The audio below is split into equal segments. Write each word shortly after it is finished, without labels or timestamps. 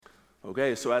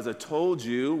Okay, so as I told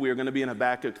you, we're going to be in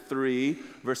Habakkuk 3,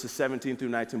 verses 17 through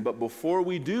 19. But before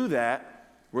we do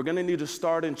that, we're going to need to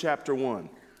start in chapter 1.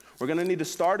 We're going to need to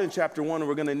start in chapter 1, and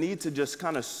we're going to need to just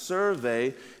kind of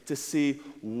survey to see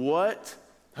what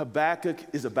Habakkuk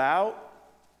is about.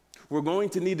 We're going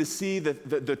to need to see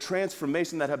the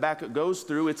transformation that Habakkuk goes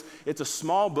through. It's a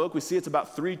small book. We see it's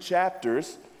about 3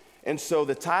 chapters. And so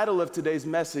the title of today's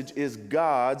message is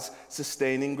God's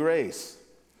Sustaining Grace.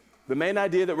 The main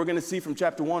idea that we're going to see from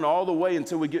chapter 1 all the way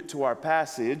until we get to our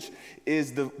passage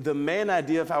is the main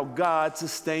idea of how God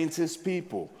sustains his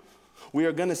people. We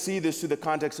are going to see this through the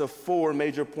context of 4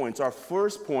 major points. Our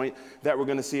first point that we're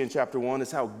going to see in chapter 1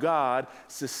 is how God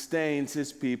sustains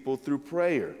his people through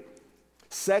prayer.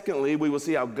 Secondly, we will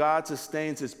see how God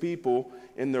sustains his people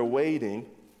in their waiting.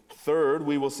 Third,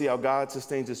 we will see how God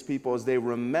sustains his people as they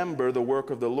remember the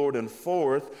work of the Lord. And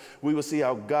fourth, we will see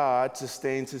how God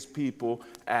sustains his people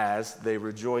as they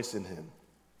rejoice in him.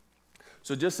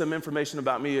 So just some information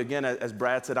about me. Again, as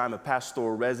Brad said, I'm a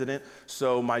pastoral resident.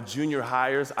 So my junior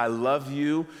hires, I love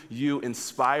you. You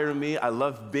inspire me. I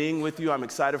love being with you. I'm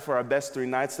excited for our best 3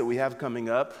 nights that we have coming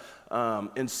up.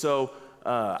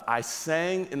 I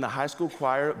sang in the high school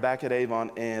choir back at Avon,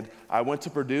 and I went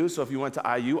to Purdue. So if you went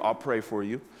to IU, I'll pray for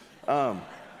you.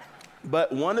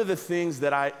 But one of the things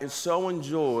that I so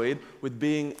enjoyed with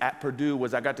being at Purdue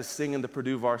was I got to sing in the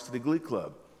Purdue Varsity Glee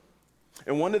Club.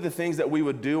 And one of the things that we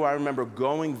would do, I remember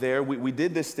going there, we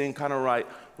did this thing kind of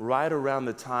right around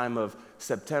the time of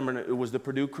September, and it was the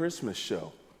Purdue Christmas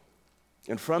show.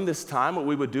 And from this time, what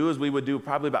we would do is we would do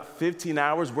probably about 15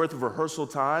 hours worth of rehearsal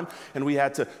time, and we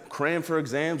had to cram for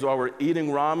exams while we're eating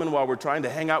ramen, while we're trying to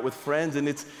hang out with friends, and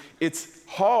it's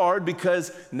hard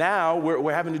because now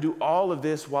we're having to do all of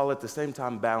this while at the same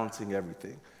time balancing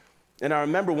everything. And I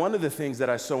remember one of the things that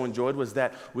I so enjoyed was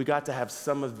that we got to have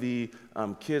some of the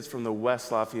kids from the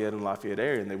West Lafayette and Lafayette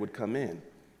area, and they would come in.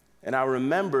 And I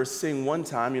remember seeing one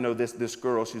time, this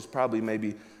girl, she was probably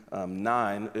maybe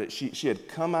 9, she had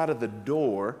come out of the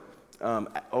door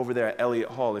over there at Elliott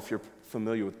Hall, if you're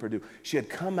familiar with Purdue. She had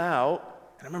come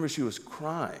out, and I remember she was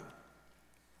crying.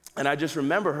 And I just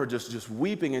remember her just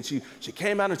weeping, and she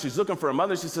came out, and she's looking for her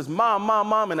mother. She says, "Mom, Mom,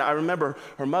 Mom." And I remember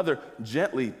her mother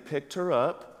gently picked her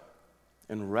up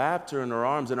and wrapped her in her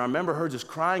arms. And I remember her just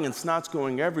crying and snot's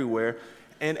going everywhere.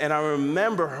 And I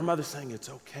remember her mother saying, "It's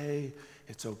okay,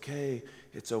 it's okay,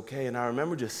 it's okay." And I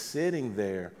remember just sitting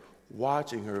there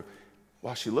watching her.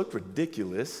 While she looked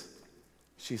ridiculous,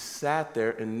 she sat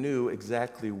there and knew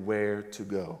exactly where to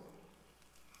go.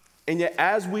 And yet,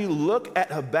 as we look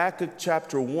at Habakkuk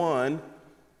chapter 1,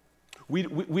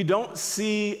 we don't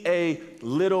see a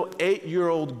little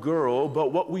 8-year-old girl,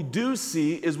 but what we do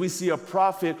see is we see a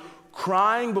prophet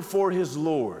crying before his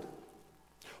Lord.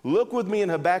 Look with me in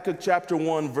Habakkuk chapter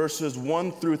 1, verses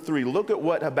 1 through 3. Look at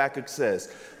what Habakkuk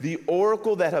says. The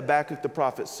oracle that Habakkuk the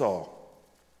prophet saw.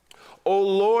 "O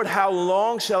Lord, how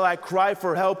long shall I cry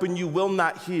for help and you will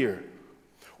not hear?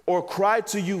 Or cry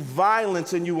to you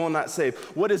violence and you will not save?"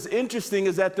 What is interesting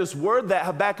is that this word that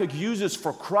Habakkuk uses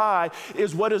for cry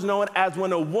is what is known as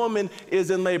when a woman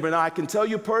is in labor. Now, I can tell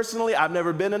you personally, I've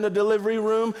never been in a delivery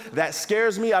room. That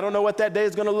scares me. I don't know what that day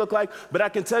is going to look like. But I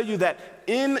can tell you that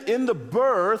in the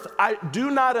birth, I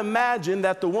do not imagine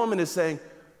that the woman is saying,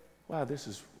 "Wow, this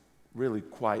is really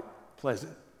quite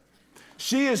pleasant."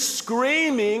 She is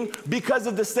screaming because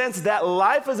of the sense that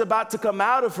life is about to come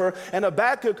out of her, and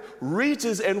Habakkuk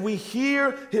reaches, and we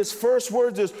hear his first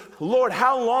words is, "Lord,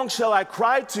 how long shall I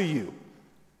cry to you?"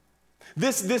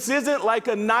 This isn't like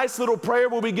a nice little prayer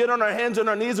where we get on our hands and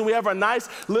our knees and we have a nice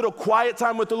little quiet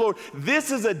time with the Lord. This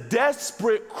is a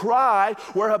desperate cry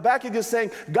where Habakkuk is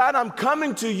saying, "God, I'm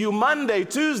coming to you Monday,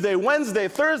 Tuesday, Wednesday,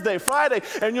 Thursday, Friday,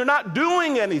 and you're not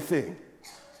doing anything."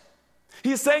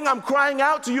 He's saying, "I'm crying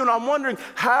out to you, and I'm wondering,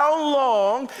 how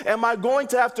long am I going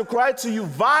to have to cry to you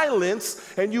violence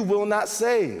and you will not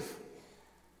save?"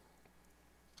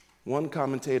 One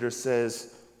commentator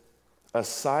says, "A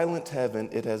silent heaven,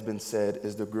 it has been said,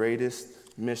 is the greatest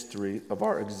mystery of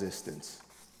our existence."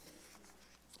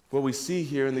 What we see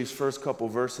here in these first couple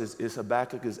verses is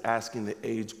Habakkuk is asking the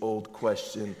age-old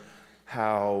question,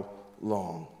 how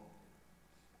long?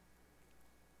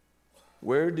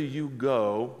 Where do you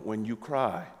go when you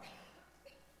cry?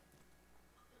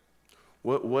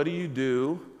 What do you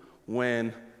do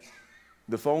when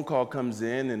the phone call comes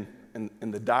in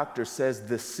and the doctor says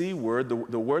the C word,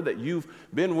 the word that you've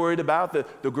been worried about,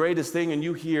 the greatest thing, and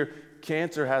you hear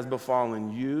cancer has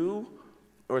befallen you,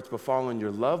 or it's befallen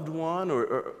your loved one,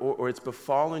 or it's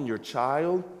befallen your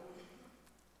child?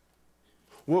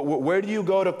 Where do you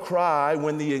go to cry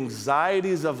when the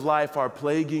anxieties of life are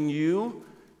plaguing you?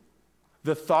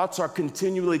 The thoughts are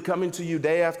continually coming to you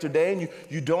day after day, and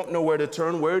you don't know where to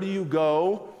turn. Where do you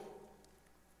go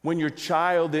when your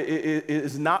child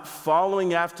is not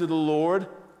following after the Lord?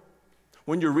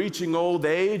 When you're reaching old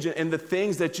age and the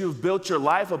things that you've built your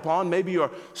life upon maybe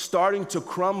are starting to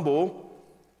crumble,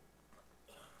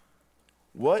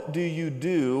 what do you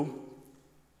do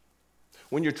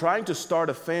when you're trying to start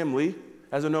a family?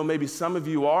 As I know maybe some of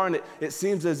you are, and it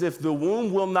seems as if the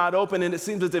womb will not open, and it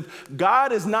seems as if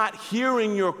God is not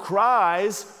hearing your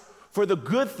cries for the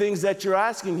good things that you're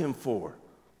asking him for.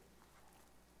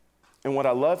 And what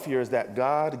I love here is that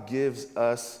God gives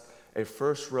us a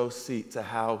first row seat to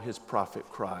how his prophet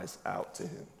cries out to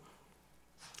him.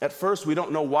 At first, we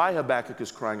don't know why Habakkuk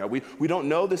is crying out. We don't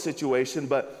know the situation,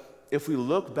 but if we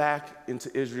look back into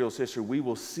Israel's history, we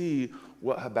will see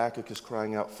what Habakkuk is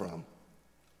crying out from.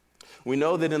 We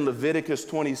know that in Leviticus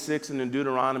 26 and in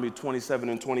Deuteronomy 27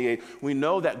 and 28, we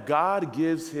know that God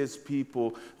gives his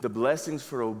people the blessings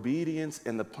for obedience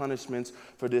and the punishments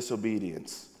for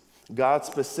disobedience. God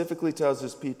specifically tells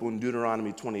his people in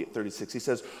Deuteronomy 28:36, he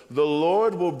says, "The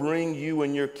Lord will bring you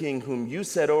and your king, whom you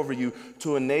set over you,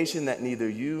 to a nation that neither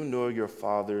you nor your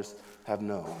fathers have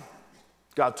known."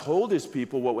 God told his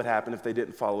people what would happen if they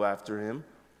didn't follow after him.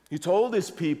 He told his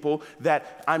people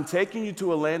that I'm taking you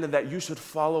to a land and that you should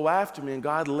follow after me. And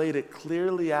God laid it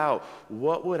clearly out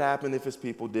what would happen if his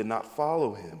people did not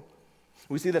follow him.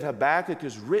 We see that Habakkuk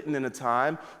is written in a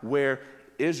time where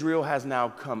Israel has now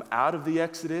come out of the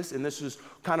Exodus. And this is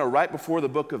kind of right before the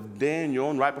book of Daniel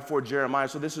and right before Jeremiah.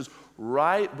 So this is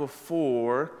right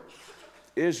before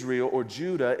Israel or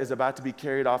Judah is about to be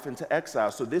carried off into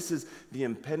exile. So this is the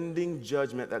impending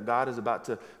judgment that God is about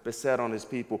to beset on his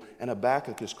people, and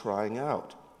Habakkuk is crying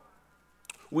out.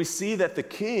 We see that the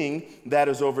king that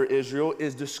is over Israel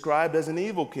is described as an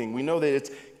evil king. We know that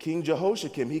it's King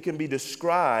Jehoiakim. He can be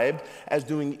described as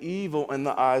doing evil in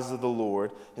the eyes of the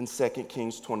Lord in 2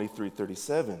 Kings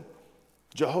 23:37.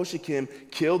 Jehoiakim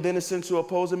killed innocents who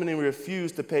opposed him, and he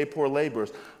refused to pay poor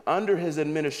laborers. Under his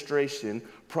administration,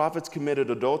 prophets committed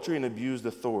adultery and abused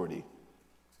authority.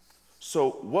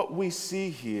 So what we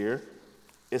see here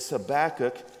is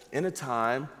Habakkuk in a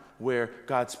time where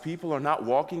God's people are not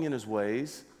walking in his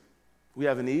ways. We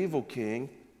have an evil king,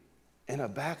 and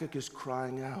Habakkuk is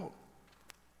crying out.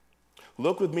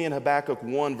 Look with me in Habakkuk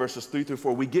 1, verses 3 through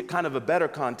 4. We get kind of a better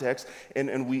context,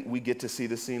 and we get to see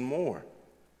the scene more.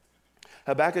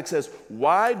 Habakkuk says,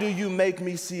 "Why do you make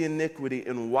me see iniquity,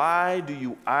 and why do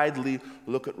you idly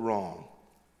look at wrong?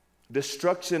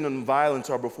 Destruction and violence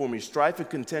are before me. Strife and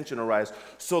contention arise.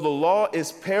 So the law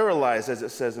is paralyzed," as it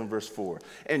says in verse 4.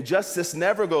 "And justice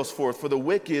never goes forth, for the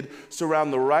wicked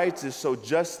surround the righteous, so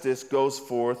justice goes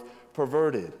forth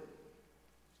perverted."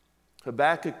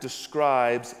 Habakkuk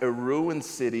describes a ruined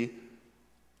city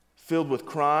filled with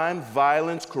crime,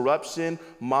 violence, corruption,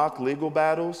 mock legal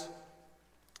battles.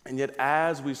 And yet,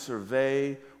 as we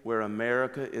survey where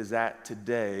America is at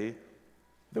today,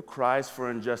 the cries for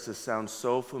injustice sound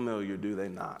so familiar, do they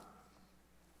not?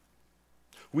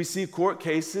 We see court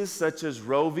cases such as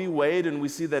Roe v. Wade, and we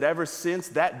see that ever since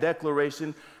that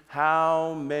declaration,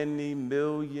 how many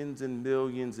millions and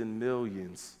millions and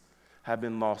millions have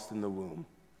been lost in the womb.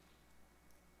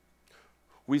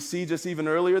 We see just even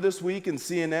earlier this week in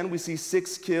CNN, we see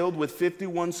 6 killed with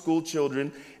 51 school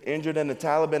children injured in a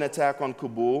Taliban attack on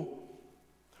Kabul.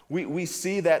 We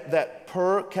see that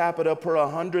per capita, per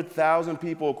 100,000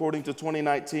 people, according to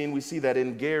 2019, we see that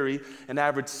in Gary, an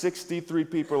average 63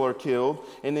 people are killed.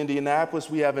 In Indianapolis,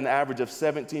 we have an average of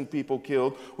 17 people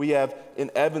killed. We have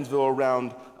in Evansville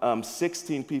around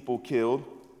 16 people killed.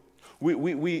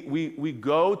 We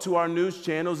go to our news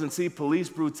channels and see police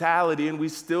brutality, and we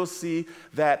still see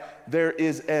that there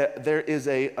is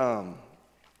a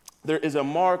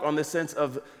mark on the sense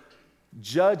of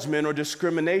judgment or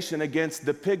discrimination against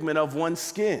the pigment of one's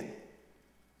skin.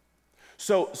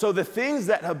 So the things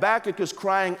that Habakkuk is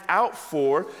crying out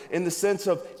for in the sense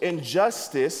of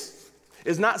injustice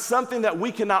is not something that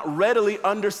we cannot readily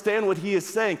understand what he is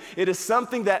saying. It is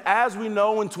something that, as we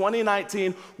know in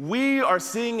 2019, we are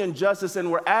seeing injustice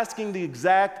and we're asking the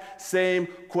exact same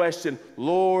question: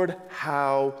 Lord,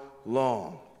 how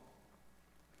long?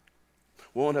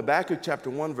 Well, in Habakkuk chapter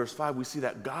 1, verse 5, we see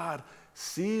that God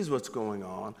sees what's going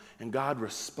on and God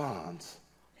responds.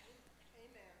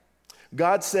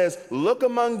 God says, "Look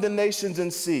among the nations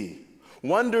and see.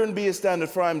 Wonder and be astounded,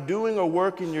 for I'm doing a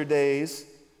work in your days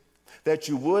that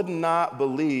you would not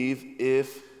believe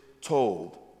if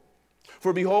told.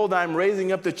 For behold, I am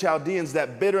raising up the Chaldeans,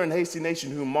 that bitter and hasty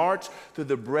nation, who march through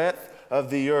the breadth of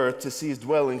the earth to seize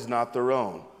dwellings not their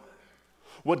own."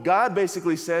 What God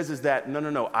basically says is that,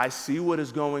 no, I see what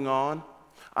is going on.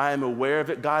 I am aware of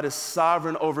it. God is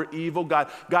sovereign over evil.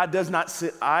 God does not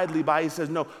sit idly by. He says,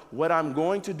 no, what I'm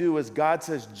going to do is, God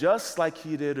says, just like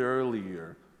he did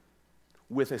earlier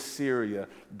with Assyria,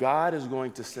 God is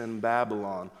going to send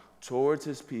Babylon towards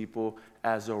his people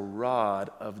as a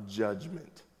rod of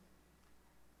judgment.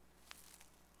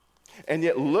 And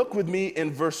yet, look with me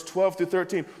in verse 12 through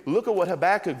 13. Look at what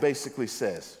Habakkuk basically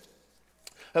says.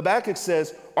 Habakkuk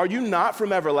says, are you not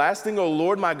from everlasting, O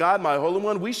Lord, my God, my Holy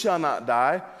One? We shall not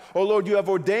die. O Lord, you have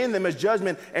ordained them as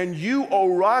judgment, and you,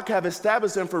 O rock, have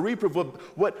established them for reproof.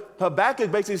 What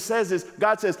Habakkuk basically says is,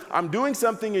 God says, I'm doing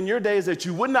something in your days that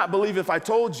you would not believe if I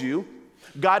told you.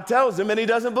 God tells him, and he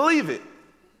doesn't believe it.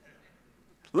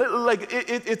 Like,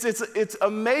 it's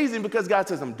amazing, because God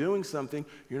says, I'm doing something.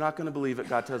 You're not going to believe it.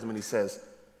 God tells him, and he says,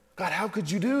 God, how could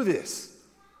you do this?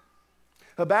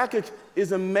 Habakkuk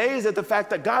is amazed at the fact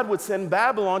that God would send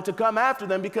Babylon to come after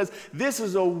them, because this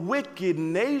is a wicked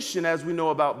nation, as we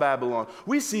know about Babylon.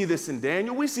 We see this in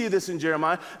Daniel. We see this in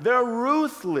Jeremiah. They're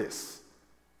ruthless.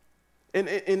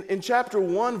 In chapter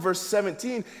 1, verse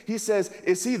 17, he says,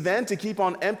 is he then to keep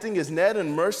on emptying his net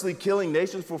and mercilessly killing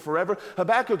nations for forever?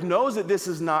 Habakkuk knows that this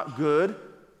is not good.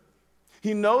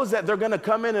 He knows that they're going to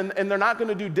come in and they're not going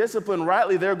to do discipline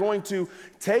rightly. They're going to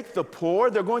take the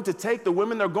poor. They're going to take the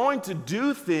women. They're going to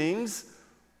do things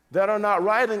that are not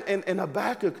right. And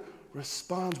Habakkuk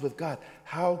responds with, God,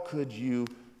 how could you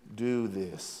do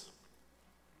this?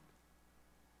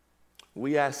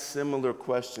 We ask similar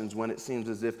questions when it seems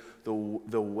as if the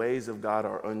ways of God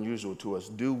are unusual to us.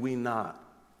 Do we not?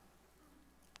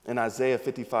 In Isaiah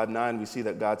 55:9, we see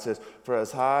that God says, for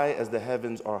as high as the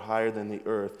heavens are higher than the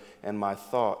earth, and my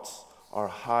thoughts are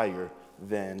higher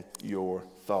than your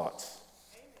thoughts.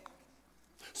 Amen.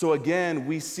 So again,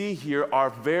 we see here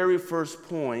our very first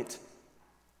point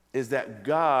is that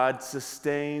God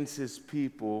sustains his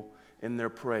people in their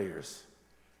prayers.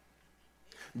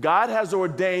 God has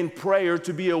ordained prayer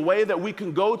to be a way that we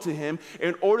can go to him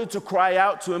in order to cry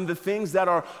out to him the things that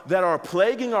are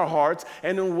plaguing our hearts,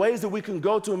 and in ways that we can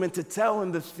go to him and to tell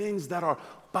him the things that are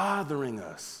bothering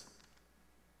us.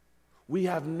 We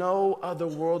have no other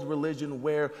world religion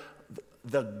where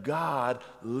the God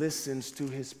listens to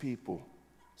his people.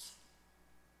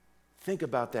 Think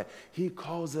about that. He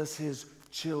calls us his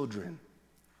children.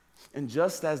 And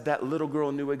just as that little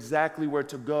girl knew exactly where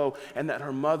to go and that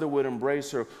her mother would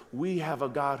embrace her, we have a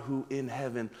God who in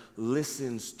heaven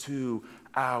listens to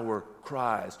our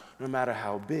cries. No matter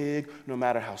how big, no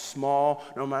matter how small,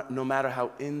 no matter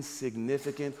how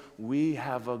insignificant, we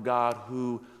have a God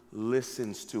who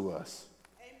listens to us.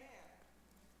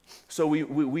 So we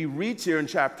reach here in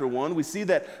chapter 1. We see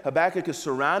that Habakkuk is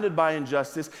surrounded by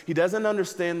injustice. He doesn't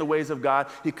understand the ways of God.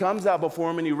 He comes out before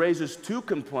him and he raises 2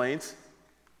 complaints.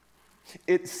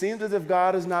 It seems as if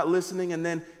God is not listening, and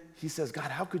then he says, God,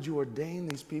 how could you ordain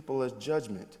these people as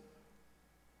judgment?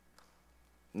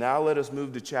 Now let us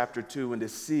move to chapter 2 and to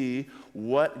see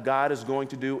what God is going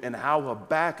to do and how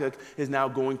Habakkuk is now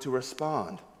going to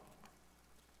respond.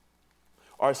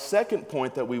 Our second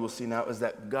point that we will see now is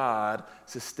that God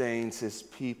sustains his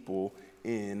people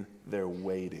in their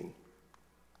waiting.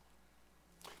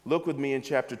 Look with me in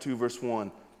chapter 2, verse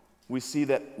 1. We see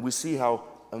how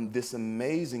this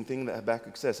amazing thing that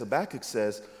Habakkuk says. Habakkuk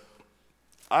says,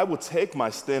 I will take my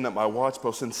stand at my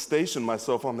watchpost and station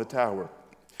myself on the tower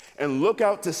and look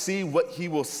out to see what he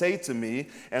will say to me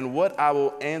and what I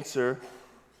will answer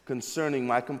concerning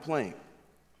my complaint.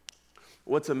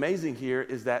 What's amazing here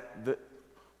is that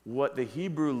what the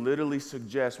Hebrew literally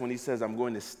suggests when he says, I'm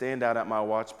going to stand out at my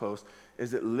watchpost,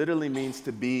 is it literally means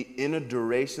to be in a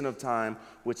duration of time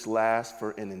which lasts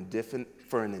for an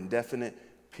indefinite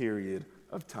period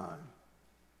of time.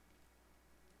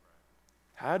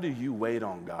 How do you wait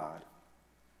on God?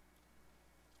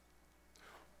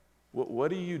 What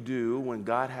do you do when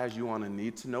God has you on a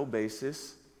need-to-know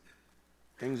basis?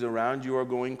 Things around you are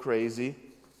going crazy,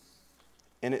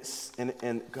 and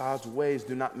God's ways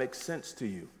do not make sense to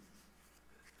you.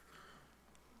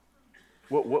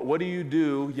 What do you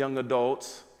do, young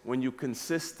adults, when you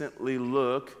consistently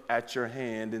look at your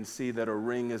hand and see that a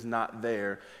ring is not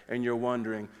there, and you're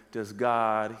wondering, does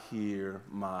God hear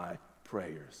my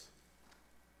prayers?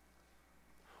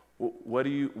 What do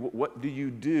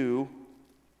you do,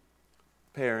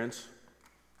 parents,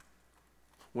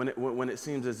 when it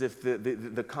seems as if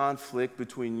the conflict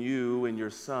between you and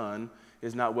your son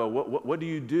is not well? What do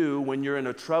you do when you're in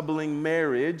a troubling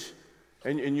marriage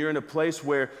and you're in a place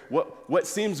where what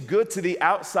seems good to the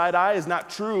outside eye is not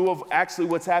true of actually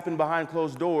what's happened behind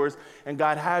closed doors, and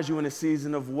God has you in a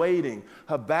season of waiting?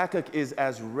 Habakkuk is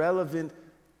as relevant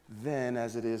then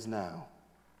as it is now.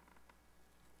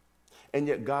 And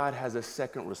yet God has a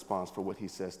second response for what he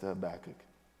says to Habakkuk.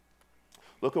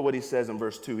 Look at what he says in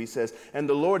verse 2. He says, "And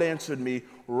the Lord answered me,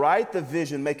 write the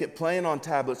vision, make it plain on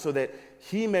tablets, so that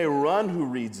he may run who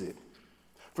reads it.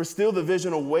 For still the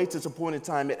vision awaits its appointed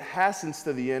time. It hastens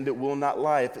to the end, it will not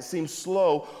lie. If it seems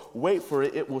slow, wait for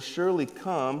it. It will surely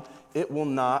come. It will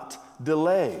not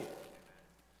delay."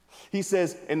 He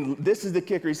says, and this is the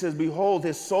kicker, he says, "Behold,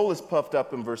 his soul is puffed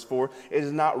up," in verse 4. "It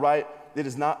is not right, it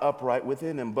is not upright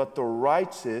within him, but the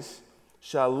righteous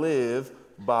shall live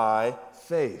by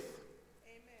faith."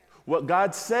 What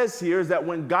God says here is that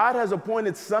when God has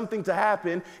appointed something to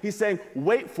happen, he's saying,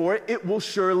 wait for it, it will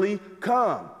surely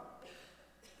come.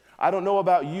 I don't know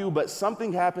about you, but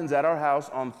something happens at our house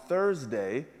on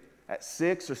Thursday at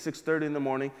 6 or 6:30 in the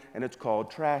morning, and it's called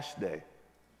trash day.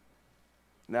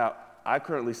 Now, I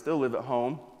currently still live at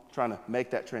home, trying to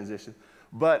make that transition.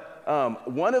 But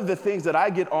one of the things that I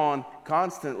get on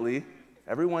constantly,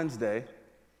 every Wednesday,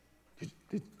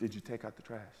 did you take out the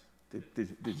trash?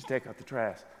 Did you take out the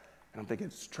trash? And I'm thinking,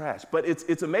 it's trash. But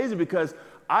it's amazing because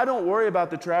I don't worry about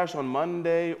the trash on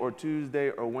Monday or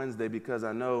Tuesday or Wednesday because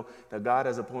I know that God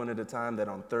has appointed a time that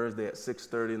on Thursday at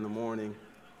 6:30 in the morning,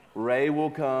 Ray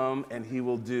will come and he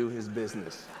will do his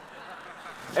business.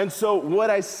 And so what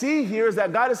I see here is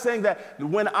that God is saying that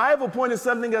when I've appointed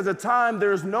something as a time,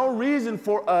 there's no reason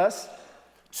for us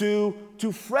to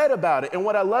fret about it. And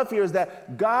what I love here is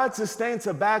that God sustains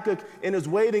Habakkuk in his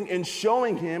waiting and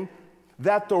showing him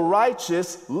that the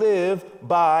righteous live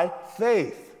by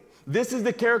faith. This is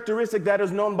the characteristic that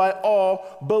is known by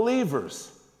all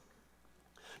believers.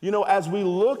 You know, as we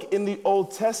look in the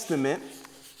Old Testament,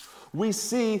 we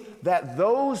see that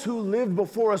those who lived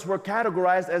before us were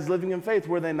categorized as living in faith,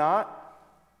 were they not?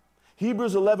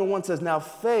 Hebrews 11:1 says, "Now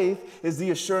faith is the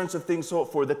assurance of things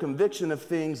hoped for, the conviction of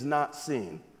things not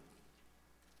seen."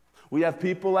 We have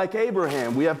people like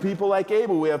Abraham. We have people like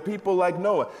Abel. We have people like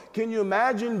Noah. Can you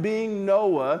imagine being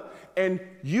Noah and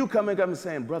you coming up and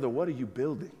saying, "Brother, what are you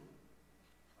building?"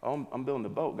 "Oh, I'm building a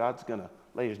boat. God's going to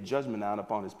lay his judgment out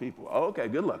upon his people." "Oh, okay,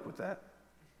 good luck with that."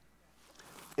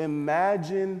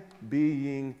 Imagine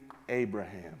being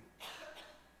Abraham.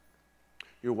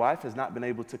 Your wife has not been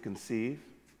able to conceive.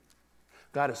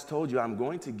 God has told you, "I'm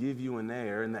going to give you an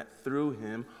heir, and that through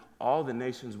him all the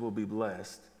nations will be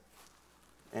blessed."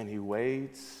 And he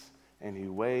waits, and he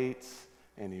waits,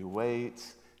 and he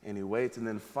waits, and he waits. And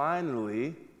then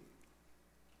finally,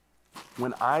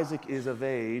 when Isaac is of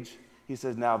age, he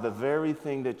says, "Now the very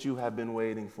thing that you have been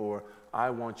waiting for, I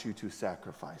want you to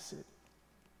sacrifice it."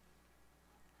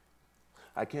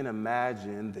 I can't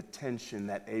imagine the tension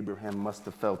that Abraham must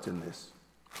have felt in this.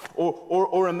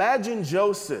 Or imagine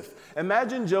Joseph.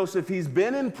 Imagine Joseph, he's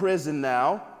been in prison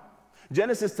now.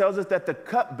 Genesis tells us that the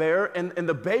cupbearer and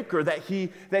the baker that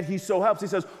he so helps, he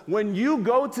says, "When you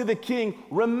go to the king,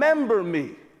 remember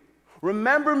me.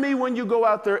 Remember me when you go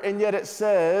out there." And yet it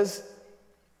says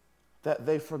that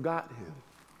they forgot him.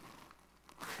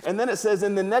 And then it says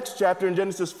in the next chapter, in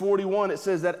Genesis 41, it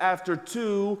says that after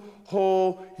 2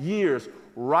 whole years,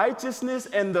 righteousness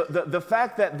and the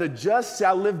fact that the just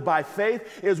shall live by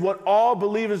faith is what all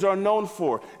believers are known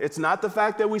for. It's not the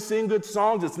fact that we sing good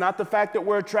songs. It's not the fact that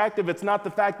we're attractive. It's not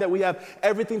the fact that we have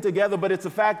everything together, but it's the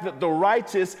fact that the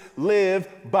righteous live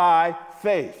by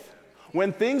faith.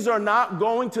 When things are not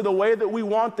going to the way that we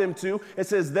want them to, it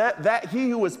says that he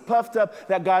who is puffed up,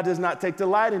 that God does not take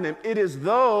delight in him. It is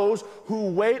those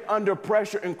who wait under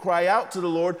pressure and cry out to the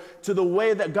Lord to the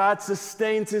way that God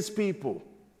sustains his people.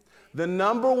 The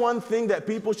number one thing that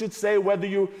people should say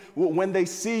when they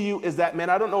see you is that, "Man,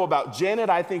 I don't know about Janet.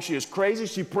 I think she is crazy.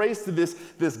 She prays to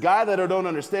this guy that I don't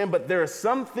understand, but there is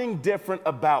something different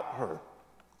about her."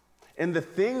 And the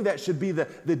thing that should be the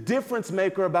difference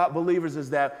maker about believers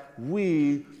is that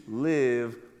we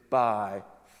live by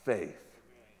faith.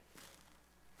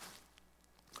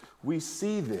 We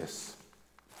see this.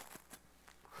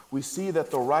 We see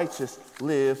that the righteous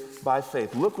live by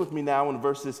faith. Look with me now in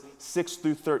verses 6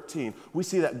 through 13. We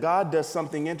see that God does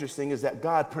something interesting, is that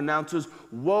God pronounces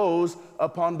woes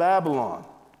upon Babylon.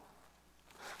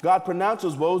 God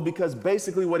pronounces woes because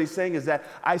basically what he's saying is that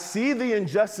I see the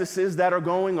injustices that are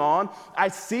going on. I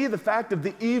see the fact of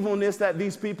the evilness that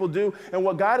these people do. And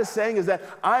what God is saying is that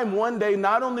I'm one day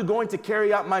not only going to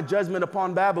carry out my judgment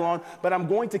upon Babylon, but I'm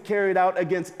going to carry it out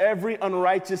against every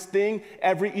unrighteous thing,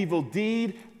 every evil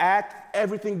deed, act,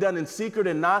 everything done in secret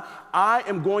and not. I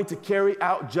am going to carry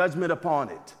out judgment upon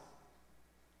it.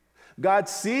 God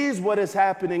sees what is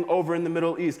happening over in the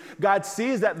Middle East. God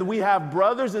sees that we have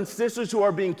brothers and sisters who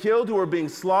are being killed, who are being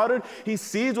slaughtered. He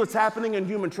sees what's happening in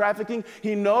human trafficking.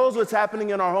 He knows what's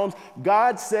happening in our homes.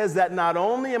 God says that not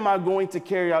only am I going to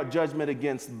carry out judgment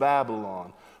against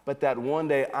Babylon, but that one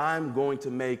day I'm going to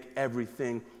make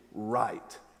everything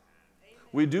right.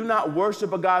 We do not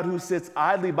worship a God who sits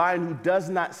idly by and who does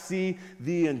not see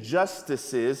the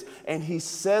injustices. And he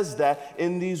says that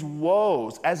in these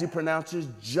woes as he pronounces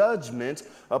judgment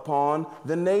upon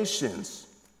the nations.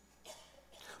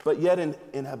 But yet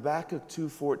in Habakkuk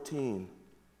 2:14,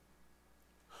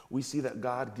 we see that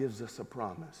God gives us a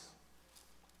promise.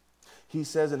 He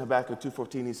says in Habakkuk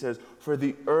 2:14, he says, "For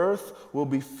the earth will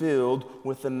be filled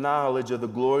with the knowledge of the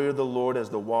glory of the Lord as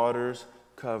the waters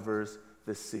covers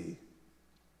the sea."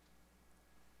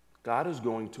 God is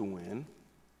going to win.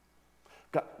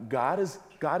 God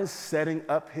is setting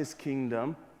up his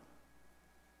kingdom.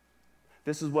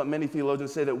 This is what many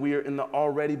theologians say, that we are in the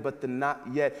already but the not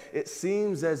yet. It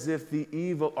seems as if the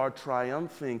evil are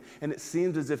triumphing, and it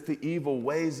seems as if the evil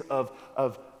ways of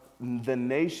the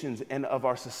nations and of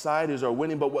our societies are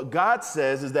winning. But what God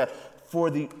says is that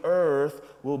for the earth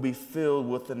will be filled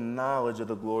with the knowledge of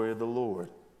the glory of the Lord.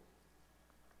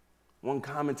 One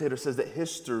commentator says that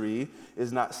history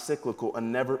is not cyclical, a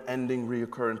never-ending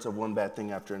reoccurrence of one bad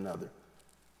thing after another.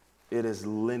 It is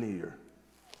linear.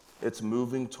 It's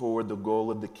moving toward the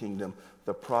goal of the kingdom.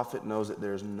 The prophet knows that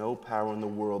there is no power in the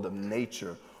world of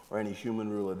nature or any human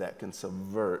ruler that can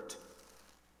subvert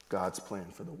God's plan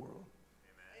for the world.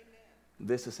 Amen.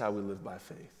 This is how we live by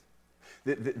faith.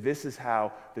 This is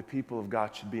how the people of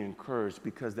God should be encouraged,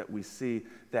 because that we see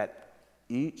that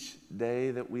each day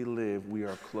that we live, we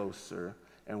are closer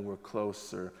and we're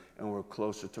closer and we're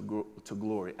closer to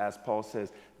glory. As Paul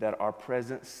says, that our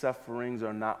present sufferings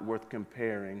are not worth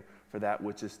comparing for that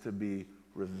which is to be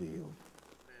revealed.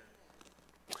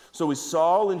 So we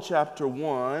saw in chapter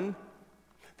 1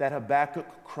 that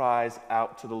Habakkuk cries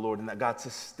out to the Lord and that God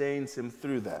sustains him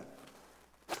through that.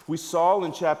 We saw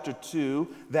in chapter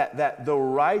 2 that the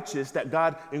righteous, that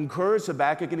God encouraged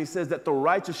Habakkuk, and he says that the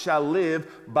righteous shall live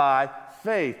by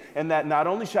faith, and that not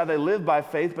only shall they live by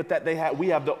faith, but that we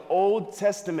have the Old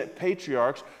Testament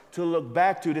patriarchs to look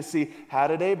back to see, how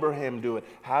did Abraham do it?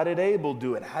 How did Abel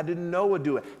do it? How did Noah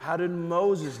do it? How did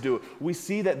Moses do it? We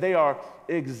see that they are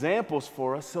examples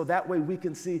for us, so that way we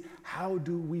can see, how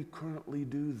do we currently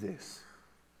do this?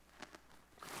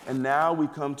 And now we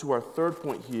come to our third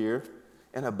point here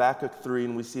in Habakkuk 3,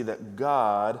 and we see that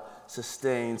God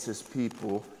sustains his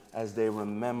people as they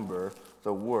remember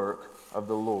the work of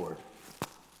the Lord.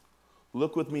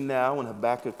 Look with me now in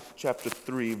Habakkuk chapter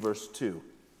 3, verse 2.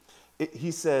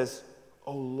 He says,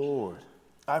 "O Lord,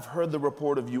 I've heard the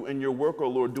report of you, and your work, O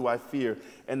Lord, do I fear.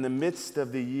 In the midst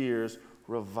of the years,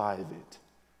 revive it.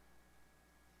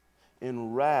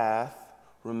 In wrath,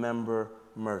 remember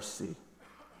mercy."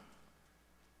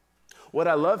 What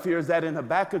I love here is that in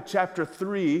Habakkuk chapter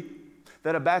 3,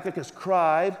 that Habakkuk has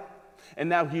cried, and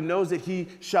now he knows that he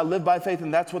shall live by faith,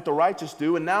 and that's what the righteous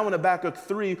do. And now in Habakkuk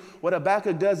 3, what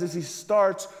Habakkuk does is he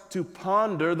starts to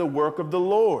ponder the work of the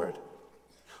Lord.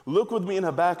 Look with me in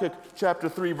Habakkuk chapter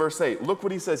 3, verse 8. Look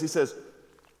what he says. He says,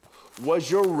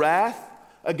 "Was your wrath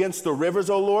against the rivers,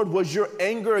 O Lord? Was your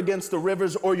anger against the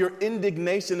rivers, or your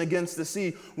indignation against the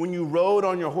sea, when you rode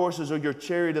on your horses or your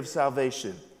chariot of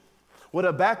salvation?" What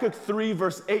Habakkuk 3,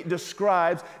 verse 8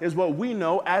 describes is what we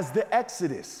know as the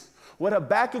Exodus. What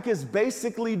Habakkuk is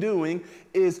basically doing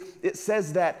is, it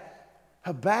says that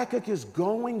Habakkuk is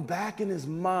going back in his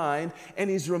mind and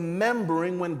he's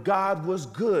remembering when God was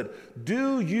good.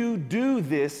 Do you do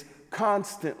this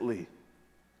constantly?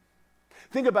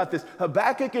 Think about this.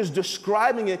 Habakkuk is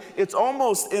describing it. It's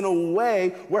almost in a way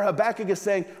where Habakkuk is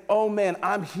saying, oh man,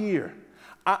 I'm here.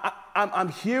 I'm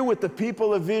here with the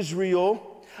people of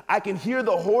Israel. I can hear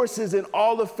the horses and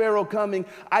all of Pharaoh coming.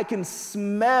 I can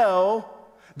smell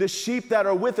the sheep that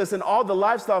are with us and all the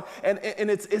livestock. And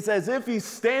it's as if he's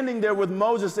standing there with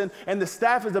Moses and the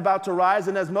staff is about to rise.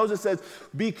 And as Moses says,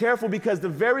 be careful, because the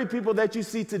very people that you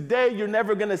see today, you're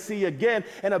never going to see again.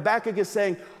 And Habakkuk is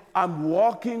saying, I'm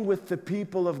walking with the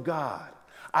people of God.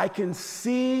 I can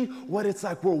see what it's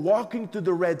like. We're walking through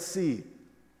the Red Sea.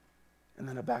 And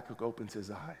then Habakkuk opens his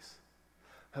eyes.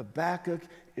 Habakkuk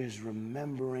is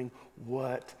remembering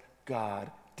what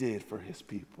God did for his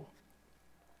people.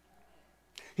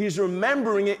 He's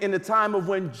remembering it in a time of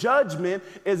when judgment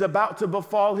is about to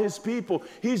befall his people.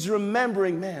 He's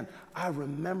remembering, man, I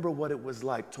remember what it was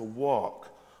like to walk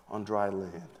on dry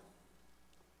land.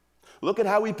 Look at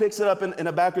how he picks it up in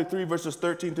Habakkuk 3, verses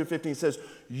 13 through 15. It says,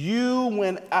 you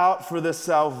went out for the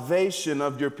salvation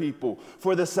of your people,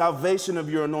 for the salvation of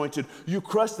your anointed. You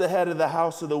crushed the head of the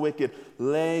house of the wicked,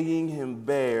 laying him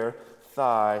bare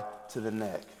thigh to the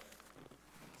neck.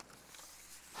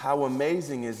 How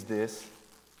amazing is this,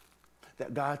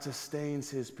 that God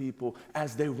sustains his people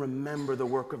as they remember the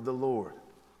work of the Lord.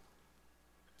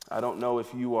 I don't know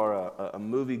if you are a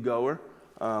movie goer,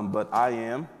 but I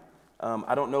am.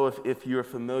 I don't know if you're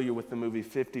familiar with the movie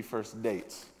 50 First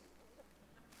Dates.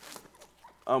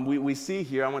 We see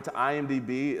here, I went to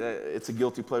IMDb. It's a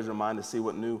guilty pleasure of mine to see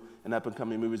what new and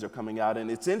up-and-coming movies are coming out. And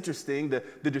it's interesting,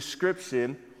 the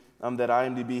description that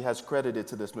IMDb has credited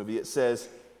to this movie. It says,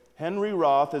 Henry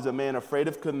Roth is a man afraid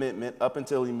of commitment up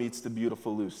until he meets the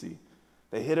beautiful Lucy.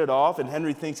 They hit it off, and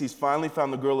Henry thinks he's finally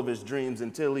found the girl of his dreams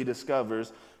until he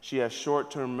discovers she has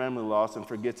short-term memory loss and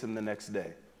forgets him the next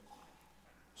day.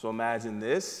 So imagine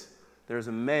this. There's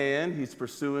a man, he's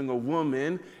pursuing a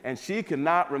woman, and she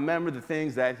cannot remember the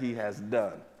things that he has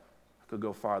done. I could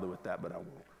go farther with that, but I won't.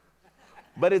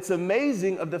 But it's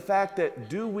amazing of the fact that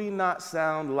do we not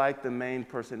sound like the main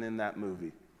person in that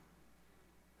movie?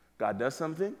 God does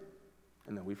something,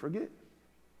 and then we forget.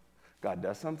 God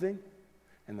does something,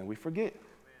 and then we forget.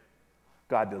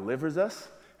 God delivers us,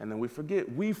 and then we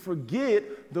forget. We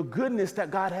forget the goodness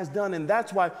that God has done, and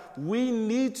that's why we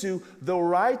need to, the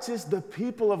righteous, the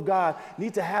people of God,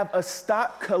 need to have a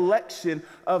stock collection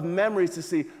of memories to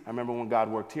see, I remember when God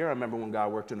worked here, I remember when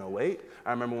God worked in 2008, I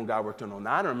remember when God worked in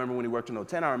 2009, I remember when he worked in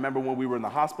 2010, I remember when we were in the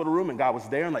hospital room and God was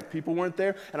there and like people weren't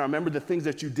there, and I remember the things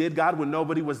that you did, God, when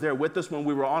nobody was there with us, when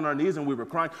we were on our knees and we were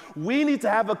crying. We need to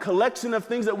have a collection of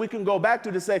things that we can go back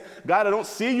to say, God, I don't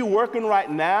see you working right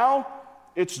now.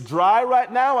 It's dry right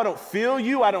now. I don't feel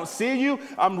you. I don't see you.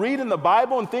 I'm reading the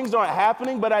Bible and things aren't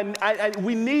happening, but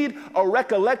we need a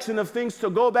recollection of things to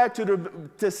go back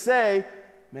to say,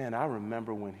 man, I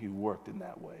remember when he worked in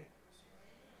that way.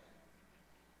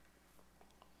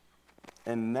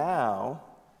 And now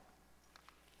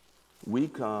we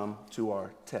come to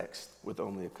our text with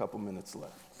only a couple minutes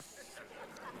left.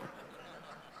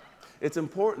 It's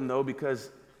important, though, because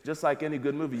just like any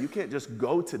good movie, you can't just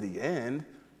go to the end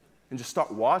and just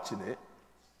start watching it.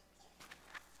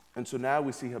 And so now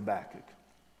we see Habakkuk.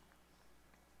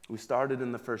 We started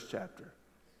in the first chapter.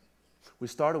 We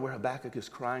started where Habakkuk is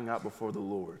crying out before the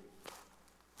Lord.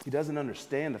 He doesn't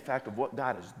understand the fact of what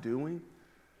God is doing.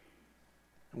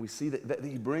 And we see that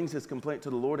he brings his complaint to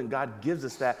the Lord, and God gives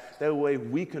us that. That way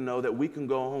we can know that we can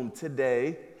go home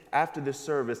today after this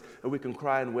service and we can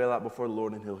cry and wail out before the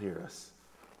Lord and he'll hear us.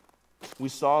 We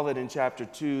saw that in chapter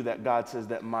 2 that God says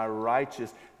that my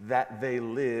righteous, that they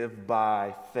live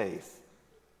by faith.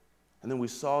 And then we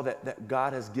saw that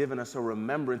God has given us a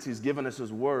remembrance. He's given us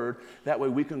his word. That way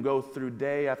we can go through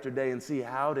day after day and see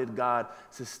how did God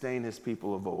sustain his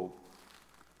people of old.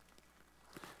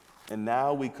 And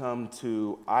now we come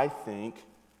to, I think,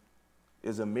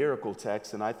 is a miracle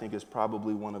text, and I think is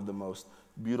probably one of the most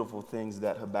beautiful things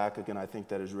that Habakkuk and I think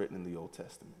that is written in the Old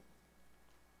Testament.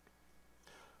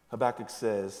 Habakkuk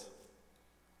says,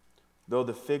 though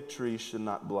the fig tree should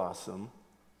not blossom,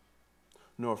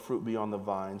 nor fruit be on the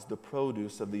vines, the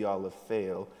produce of the olive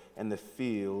fail, and the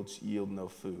fields yield no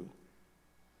food.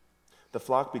 The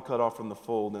flock be cut off from the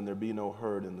fold, and there be no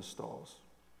herd in the stalls.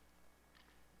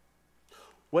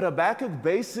 What Habakkuk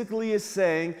basically is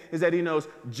saying is that he knows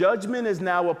judgment is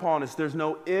now upon us. There's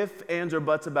no ifs, ands, or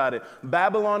buts about it.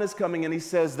 Babylon is coming, and he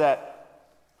says that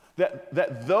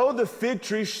though the fig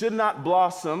tree should not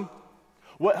blossom,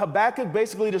 what Habakkuk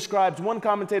basically describes, one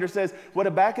commentator says, what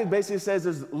Habakkuk basically says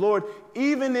is, Lord,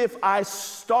 even if I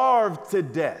starve to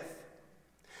death,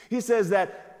 he says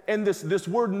that, and this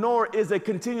word nor is a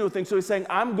continual thing. So he's saying,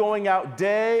 I'm going out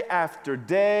day after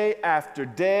day after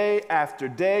day after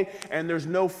day, and there's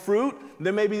no fruit.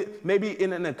 There maybe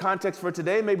in a context for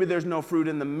today, maybe there's no fruit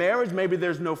in the marriage, maybe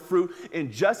there's no fruit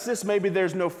in justice, maybe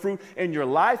there's no fruit in your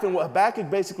life. And what Habakkuk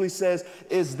basically says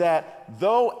is that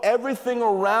though everything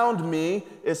around me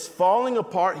is falling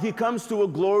apart, he comes to a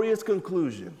glorious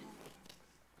conclusion.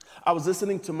 I was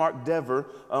listening to Mark Dever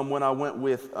when I went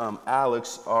with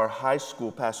Alex, our high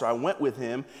school pastor. I went with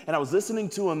him, and I was listening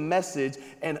to a message,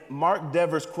 and Mark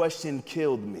Dever's question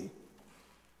killed me.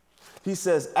 He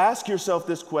says, ask yourself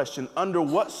this question: under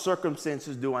what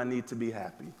circumstances do I need to be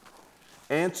happy?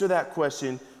 Answer that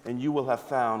question, and you will have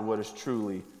found what is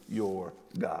truly your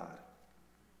God.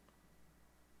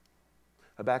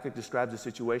 Habakkuk describes a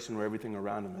situation where everything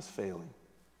around him is failing.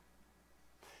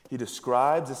 He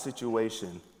describes a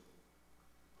situation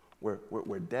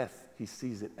where death, he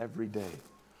sees it every day.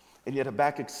 And yet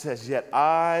Habakkuk says, yet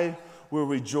I will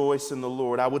rejoice in the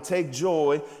Lord. I will take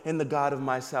joy in the God of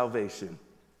my salvation.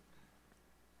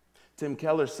 Tim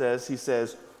Keller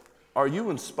says, are you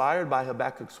inspired by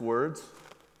Habakkuk's words?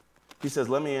 He says,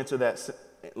 let me answer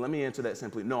that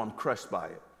simply. No, I'm crushed by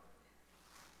it.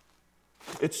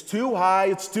 It's too high,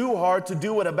 it's too hard to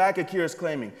do what Habakkuk here is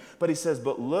claiming. But he says,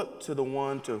 but look to the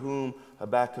one to whom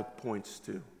Habakkuk points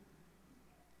to.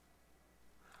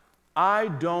 I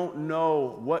don't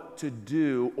know what to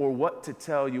do or what to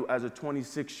tell you as a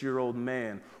 26-year-old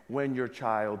man when your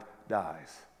child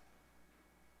dies.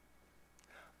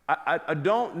 I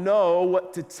don't know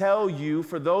what to tell you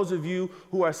for those of you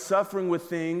who are suffering with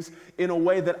things in a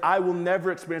way that I will never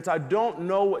experience. I don't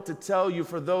know what to tell you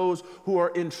for those who are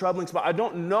in troubling spots. I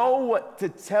don't know what to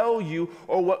tell you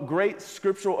or what great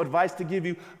scriptural advice to give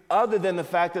you other than the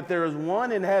fact that there is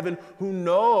one in heaven who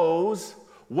knows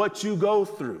what you go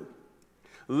through.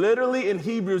 Literally in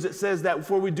Hebrews, it says that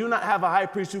for we do not have a high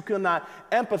priest who cannot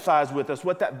empathize with us.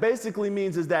 What that basically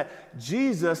means is that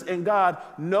Jesus and God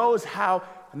knows how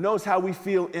we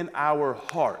feel in our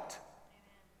heart.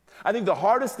 I think the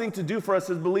hardest thing to do for us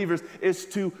as believers is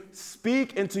to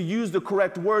speak and to use the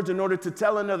correct words in order to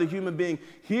tell another human being,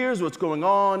 here's what's going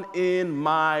on in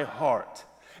my heart.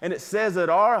 And it says that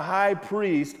our high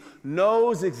priest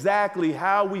knows exactly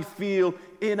how we feel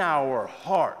in our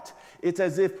heart. It's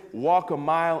as if walk a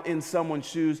mile in someone's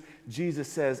shoes. Jesus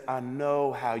says, I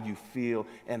know how you feel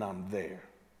and I'm there.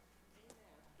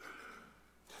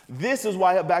 This is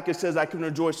why Habakkuk says, I can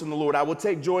rejoice in the Lord. I will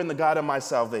take joy in the God of my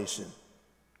salvation.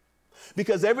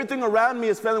 Because everything around me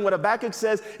is failing. What Habakkuk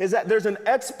says is that there's an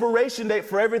expiration date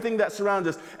for everything that surrounds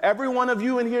us. Every one of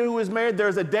you in here who is married,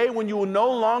 there's a day when you will no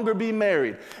longer be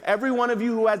married. Every one of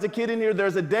you who has a kid in here,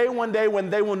 there's a day one day when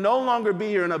they will no longer be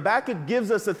here. And Habakkuk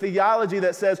gives us a theology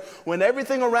that says when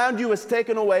everything around you is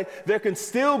taken away, there can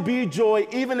still be joy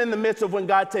even in the midst of when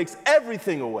God takes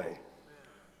everything away.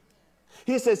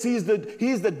 He says he's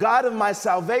the God of my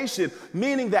salvation,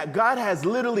 meaning that God has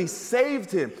literally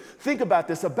saved him. Think about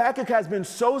this. Habakkuk has been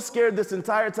so scared this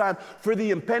entire time for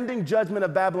the impending judgment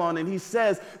of Babylon, and he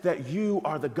says that you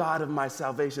are the God of my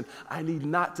salvation. I need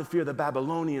not to fear the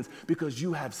Babylonians because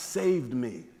you have saved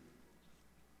me.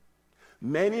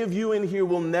 Many of you in here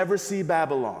will never see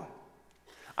Babylon.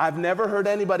 I've never heard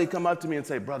anybody come up to me and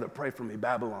say, brother, pray for me.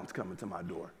 Babylon's coming to my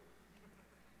door.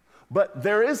 But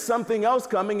there is something else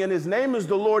coming, and his name is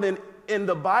the Lord. And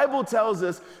the Bible tells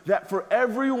us that for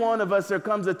every one of us, there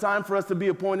comes a time for us to be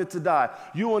appointed to die.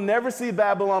 You will never see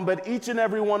Babylon, but each and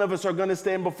every one of us are going to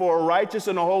stand before a righteous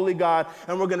and a holy God,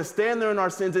 and we're going to stand there in our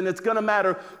sins, and it's going to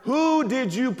matter who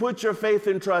did you put your faith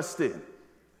and trust in.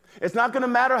 It's not going to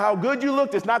matter how good you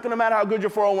looked. It's not going to matter how good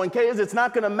your 401k is. It's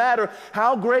not going to matter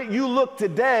how great you look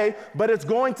today, but it's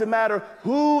going to matter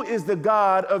who is the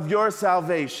God of your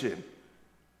salvation.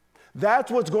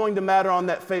 That's what's going to matter on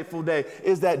that fateful day,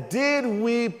 is that did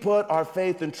we put our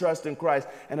faith and trust in Christ?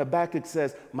 And Habakkuk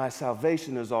says, my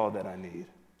salvation is all that I need.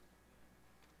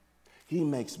 He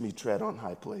makes me tread on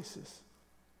high places.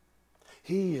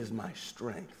 He is my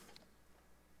strength.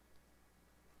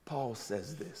 Paul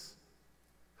says this,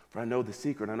 for I know the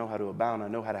secret, I know how to abound, I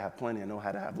know how to have plenty, I know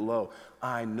how to have low.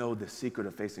 I know the secret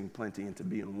of facing plenty and to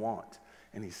be in want.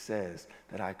 And he says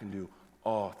that I can do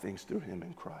all things through him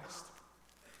in Christ.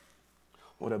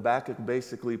 What Habakkuk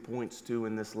basically points to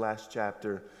in this last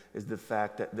chapter is the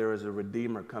fact that there is a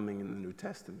Redeemer coming in the New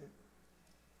Testament.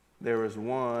 There is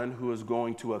one who is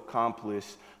going to accomplish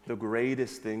the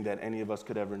greatest thing that any of us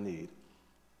could ever need.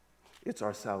 It's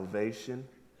our salvation.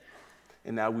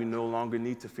 And now we no longer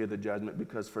need to fear the judgment,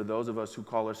 because for those of us who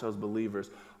call ourselves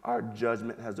believers, our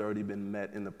judgment has already been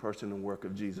met in the person and work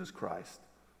of Jesus Christ.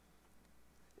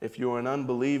 If you're an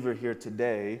unbeliever here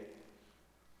today,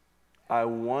 I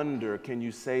wonder, can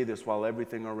you say this while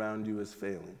everything around you is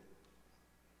failing?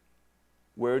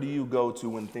 Where do you go to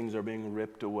when things are being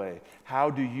ripped away? How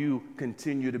do you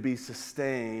continue to be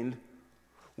sustained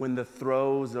when the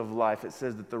throes of life, it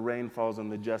says that the rain falls on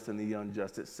the just and the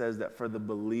unjust. It says that for the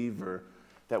believer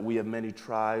that we have many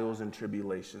trials and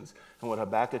tribulations. And what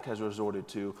Habakkuk has resorted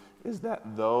to is that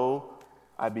though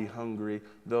I be hungry,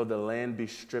 though the land be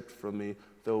stripped from me,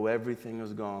 though everything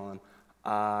is gone,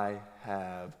 I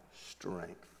have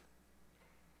strength.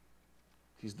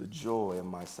 He's the joy of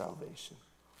my salvation.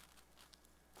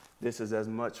 This is as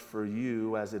much for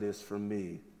you as it is for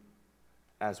me,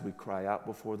 as we cry out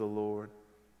before the Lord,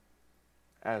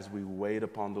 as we wait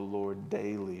upon the Lord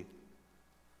daily,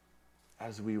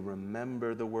 as we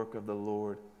remember the work of the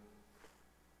Lord,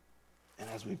 and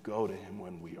as we go to him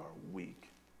when we are weak.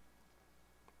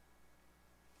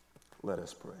 Let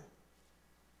us pray.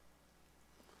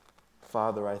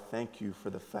 Father, I thank you for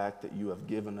the fact that you have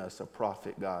given us a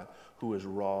prophet, God, who is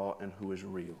raw and who is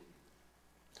real.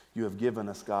 You have given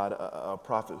us, God, a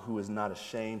prophet who is not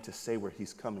ashamed to say where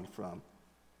he's coming from.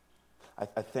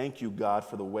 I thank you, God,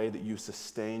 for the way that you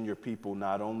sustain your people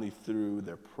not only through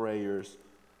their prayers,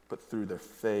 but through their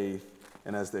faith,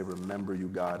 and as they remember you,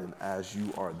 God, and as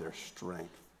you are their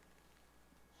strength.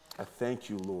 I thank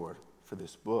you, Lord, for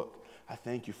this book. I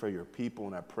thank you for your people,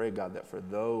 and I pray, God, that for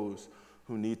those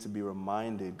who need to be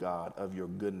reminded, God, of your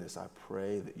goodness, I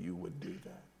pray that you would do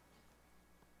that.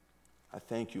 I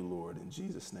thank you, Lord. In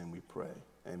Jesus' name we pray.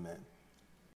 Amen.